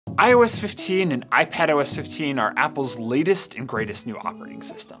iOS 15 and iPadOS 15 are Apple's latest and greatest new operating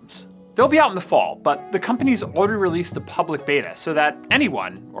systems. They'll be out in the fall, but the company's already released a public beta so that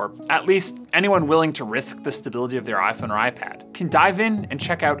anyone, or at least anyone willing to risk the stability of their iPhone or iPad, can dive in and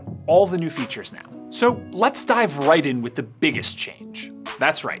check out all the new features now. So let's dive right in with the biggest change.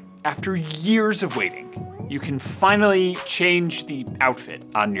 That's right, after years of waiting, you can finally change the outfit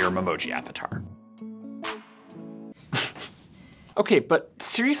on your Memoji avatar. Okay, but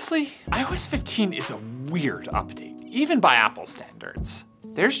seriously, iOS 15 is a weird update, even by Apple standards.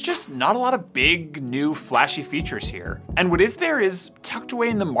 There's just not a lot of big, new, flashy features here. And what is there is tucked away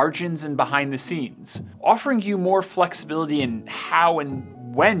in the margins and behind the scenes, offering you more flexibility in how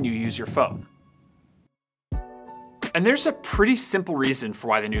and when you use your phone. And there's a pretty simple reason for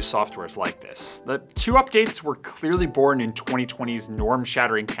why the new software is like this. The two updates were clearly born in 2020's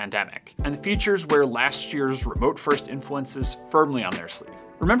norm-shattering pandemic, and the features wear last year's remote-first influences firmly on their sleeve.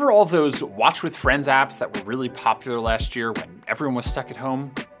 Remember all those Watch with Friends apps that were really popular last year when everyone was stuck at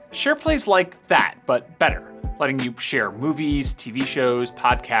home? SharePlay's like that, but better, letting you share movies, TV shows,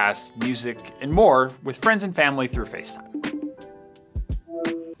 podcasts, music, and more with friends and family through FaceTime.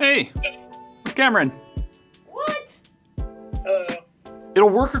 Hey, it's Cameron. It'll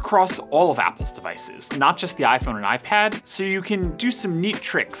work across all of Apple's devices, not just the iPhone and iPad, so you can do some neat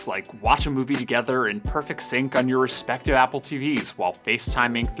tricks like watch a movie together in perfect sync on your respective Apple TVs while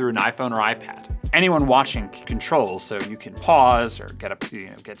FaceTiming through an iPhone or iPad. Anyone watching can control, so you can pause or get up to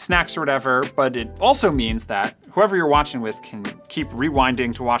get snacks or whatever, but it also means that whoever you're watching with can keep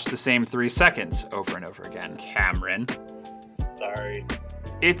rewinding to watch the same 3 seconds over and over again. Cameron. Sorry.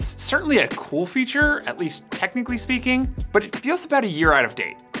 It's certainly a cool feature, at least technically speaking, but it feels about a year out of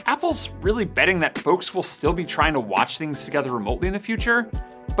date. Apple's really betting that folks will still be trying to watch things together remotely in the future,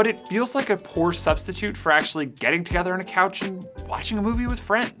 but it feels like a poor substitute for actually getting together on a couch and watching a movie with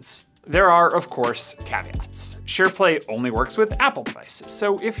friends. There are, of course, caveats. SharePlay only works with Apple devices,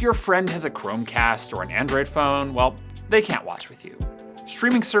 so if your friend has a Chromecast or an Android phone, well, they can't watch with you.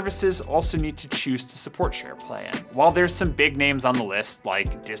 Streaming services also need to choose to support SharePlay, and while there's some big names on the list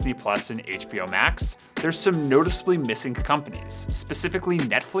like Disney Plus and HBO Max, there's some noticeably missing companies, specifically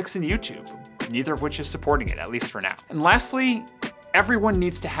Netflix and YouTube, neither of which is supporting it, at least for now. And lastly, everyone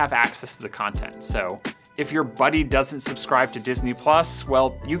needs to have access to the content, so if your buddy doesn't subscribe to Disney Plus,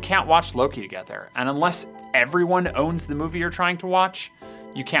 well, you can't watch Loki together, and unless everyone owns the movie you're trying to watch,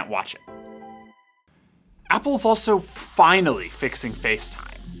 you can't watch it. Apple's also finally fixing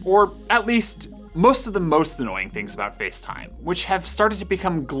FaceTime, or at least most of the most annoying things about FaceTime, which have started to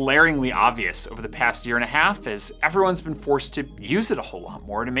become glaringly obvious over the past year and a half as everyone's been forced to use it a whole lot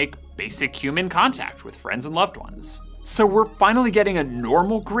more to make basic human contact with friends and loved ones. So we're finally getting a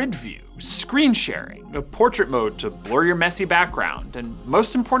normal grid view, screen sharing, a portrait mode to blur your messy background, and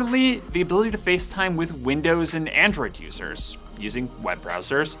most importantly, the ability to FaceTime with Windows and Android users using web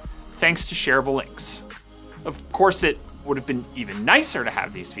browsers, thanks to shareable links. Of course, it would have been even nicer to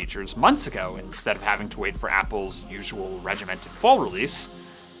have these features months ago instead of having to wait for Apple's usual regimented fall release,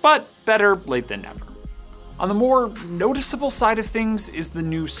 but better late than never. On the more noticeable side of things is the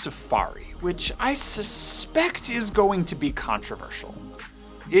new Safari, which I suspect is going to be controversial.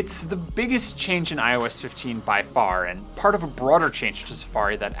 It's the biggest change in iOS 15 by far, and part of a broader change to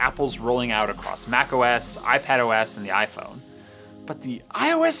Safari that Apple's rolling out across macOS, iPadOS, and the iPhone. But the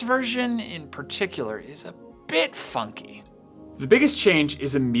iOS version in particular is a bit funky. The biggest change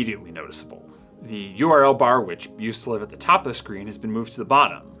is immediately noticeable. The URL bar, which used to live at the top of the screen, has been moved to the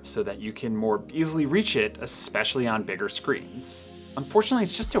bottom so that you can more easily reach it, especially on bigger screens. Unfortunately,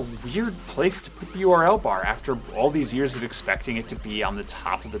 it's just a weird place to put the URL bar after all these years of expecting it to be on the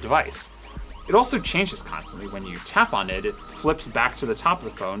top of the device. It also changes constantly. When you tap on it, it flips back to the top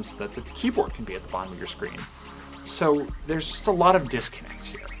of the phone so that the keyboard can be at the bottom of your screen. So there's just a lot of disconnect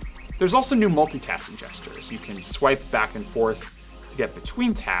here. There's also new multitasking gestures. You can swipe back and forth to get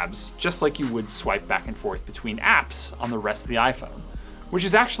between tabs, just like you would swipe back and forth between apps on the rest of the iPhone, which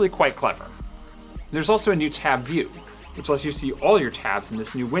is actually quite clever. There's also a new tab view, which lets you see all your tabs in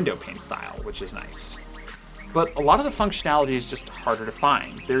this new window pane style, which is nice. But a lot of the functionality is just harder to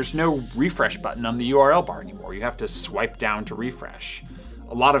find. There's no refresh button on the URL bar anymore. You have to swipe down to refresh.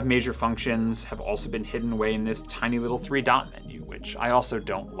 A lot of major functions have also been hidden away in this tiny little 3-dot menu, which I also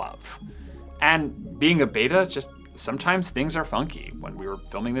don't love. And being a beta, just sometimes things are funky. When we were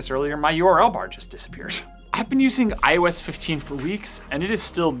filming this earlier, my URL bar just disappeared. I've been using iOS 15 for weeks, and it is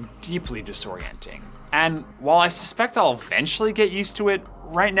still deeply disorienting. And while I suspect I'll eventually get used to it,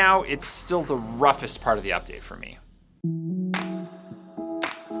 right now it's still the roughest part of the update for me.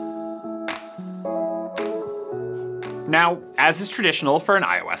 Now, as is traditional for an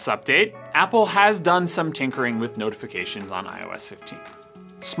iOS update, Apple has done some tinkering with notifications on iOS 15.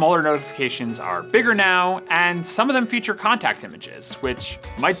 Smaller notifications are bigger now, and some of them feature contact images, which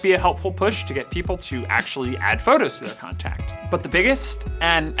might be a helpful push to get people to actually add photos to their contact. But the biggest,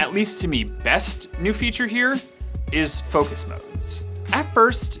 and at least to me best, new feature here is focus modes. At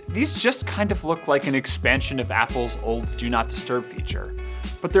first, these just kind of look like an expansion of Apple's old Do Not Disturb feature,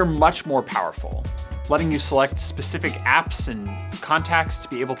 but they're much more powerful, letting you select specific apps and contacts to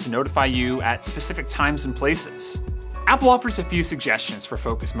be able to notify you at specific times and places. Apple offers a few suggestions for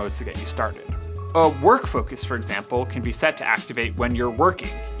focus modes to get you started. A work focus, for example, can be set to activate when you're working,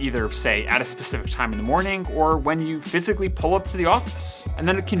 either, say, at a specific time in the morning or when you physically pull up to the office. And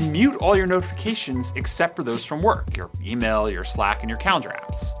then it can mute all your notifications except for those from work, your email, your Slack, and your calendar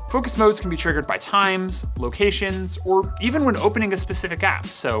apps. Focus modes can be triggered by times, locations, or even when opening a specific app.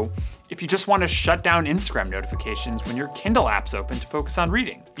 So if you just want to shut down Instagram notifications when your Kindle app's open to focus on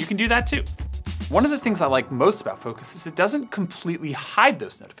reading, you can do that too. One of the things I like most about Focus is it doesn't completely hide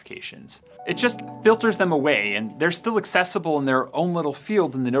those notifications. It just filters them away, and they're still accessible in their own little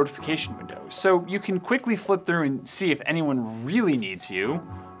fields in the notification window, so you can quickly flip through and see if anyone really needs you,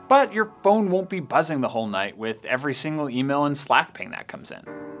 but your phone won't be buzzing the whole night with every single email and Slack ping that comes in.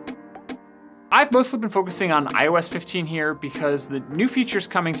 I've mostly been focusing on iOS 15 here because the new features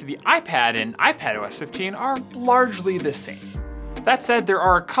coming to the iPad and iPadOS 15 are largely the same. That said, there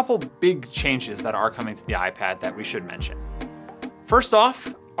are a couple big changes that are coming to the iPad that we should mention. First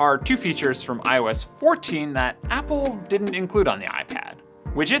off are two features from iOS 14 that Apple didn't include on the iPad: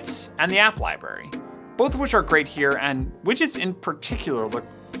 widgets and the app library, both of which are great here, and widgets in particular look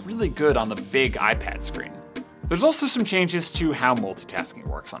really good on the big iPad screen. There's also some changes to how multitasking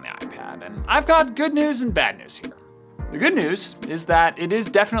works on the iPad, and I've got good news and bad news here. The good news is that it is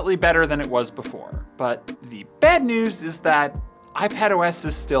definitely better than it was before, but the bad news is that iPadOS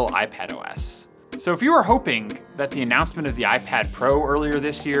is still iPadOS. So if you were hoping that the announcement of the iPad Pro earlier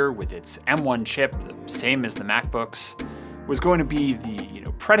this year with its M1 chip, the same as the MacBooks, was going to be the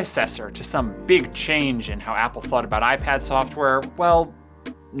predecessor to some big change in how Apple thought about iPad software, well,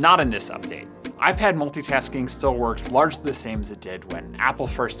 not in this update. iPad multitasking still works largely the same as it did when Apple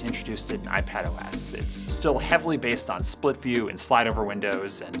first introduced it in iPadOS. It's still heavily based on split view and slide over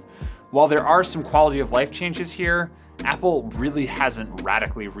windows, and while there are some quality of life changes here, Apple really hasn't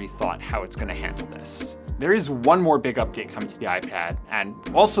radically rethought how it's going to handle this. There is one more big update coming to the iPad, and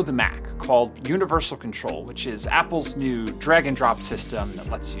also the Mac, called Universal Control, which is Apple's new drag and drop system that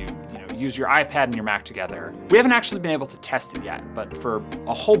lets you use your iPad and your Mac together. We haven't actually been able to test it yet, but for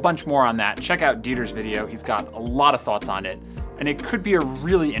a whole bunch more on that, check out Dieter's video. He's got a lot of thoughts on it, and it could be a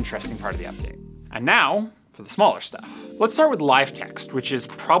really interesting part of the update. And now, for the smaller stuff. Let's start with live text, which is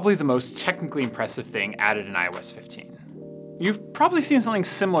probably the most technically impressive thing added in iOS 15. You've probably seen something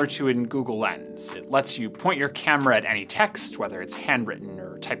similar to it in Google Lens. It lets you point your camera at any text, whether it's handwritten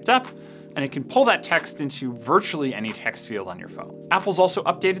or typed up, and it can pull that text into virtually any text field on your phone. Apple's also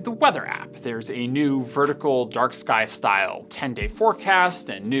updated the weather app. There's a new vertical dark sky style 10-day forecast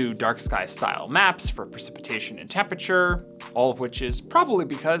and new dark sky style maps for precipitation and temperature, all of which is probably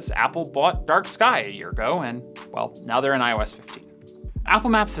because Apple bought dark sky a year ago and, well, now they're in iOS 15.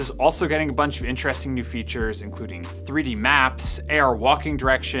 Apple Maps is also getting a bunch of interesting new features, including 3D maps, AR walking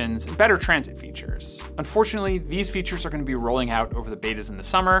directions, and better transit features. Unfortunately, these features are going to be rolling out over the betas in the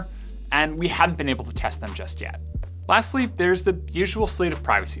summer, and we haven't been able to test them just yet. Lastly, there's the usual slate of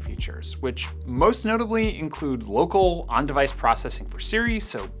privacy features, which most notably include local on-device processing for Siri,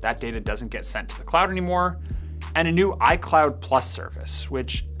 so that data doesn't get sent to the cloud anymore, and a new iCloud Plus service,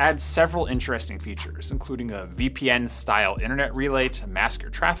 which adds several interesting features, including a VPN-style internet relay to mask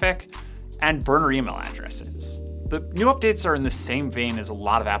your traffic, and burner email addresses. The new updates are in the same vein as a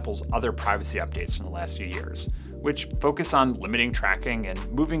lot of Apple's other privacy updates from the last few years, which focus on limiting tracking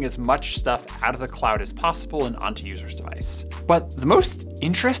and moving as much stuff out of the cloud as possible and onto users' device. But the most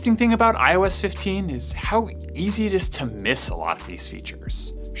interesting thing about iOS 15 is how easy it is to miss a lot of these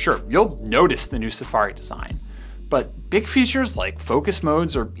features. Sure, you'll notice the new Safari design, but big features like focus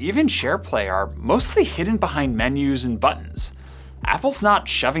modes or even SharePlay are mostly hidden behind menus and buttons. Apple's not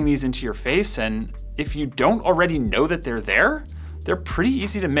shoving these into your face, and if you don't already know that they're there, they're pretty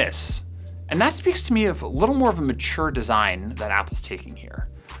easy to miss. And that speaks to me of a little more of a mature design that Apple's taking here.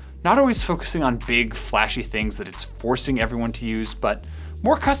 Not always focusing on big, flashy things that it's forcing everyone to use, but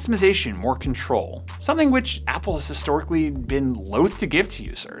more customization, more control. Something which Apple has historically been loath to give to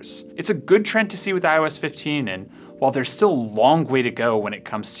users. It's a good trend to see with iOS 15, and while there's still a long way to go when it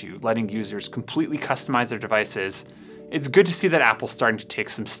comes to letting users completely customize their devices, it's good to see that Apple's starting to take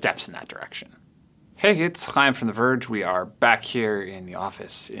some steps in that direction. Hey, it's Chaim from The Verge. We are back here in the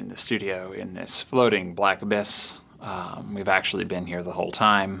office, in the studio, in this floating black abyss. We've actually been here the whole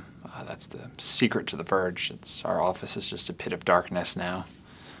time. That's the secret to The Verge. Our office is just a pit of darkness now.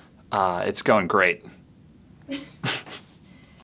 It's going great.